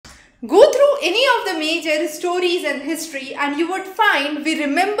Go through any of the major stories in history and you would find we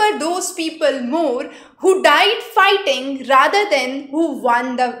remember those people more who died fighting rather than who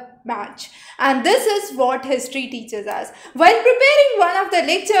won the match. And this is what history teaches us. While preparing one of the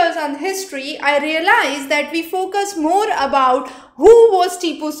lectures on history, I realized that we focus more about who was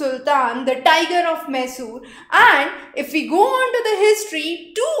Tipu Sultan, the tiger of Mysore, and if we go on to the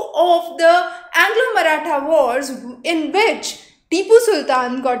history, two of the Anglo-Maratha wars in which Tipu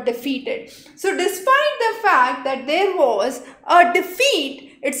Sultan got defeated. So despite the fact that there was a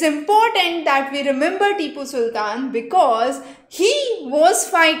defeat, it's important that we remember Tipu Sultan because he was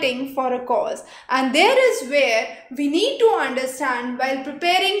fighting for a cause. And there is where we need to understand while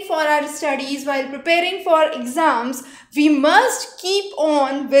preparing for our studies, while preparing for exams, we must keep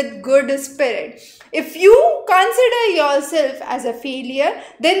on with good spirit. If you consider yourself as a failure,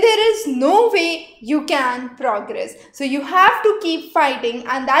 then there is no way you can progress. So you have to keep fighting,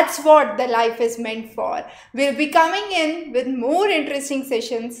 and that's what the life is meant for. We'll be coming in with more interesting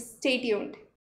sessions. Stay tuned.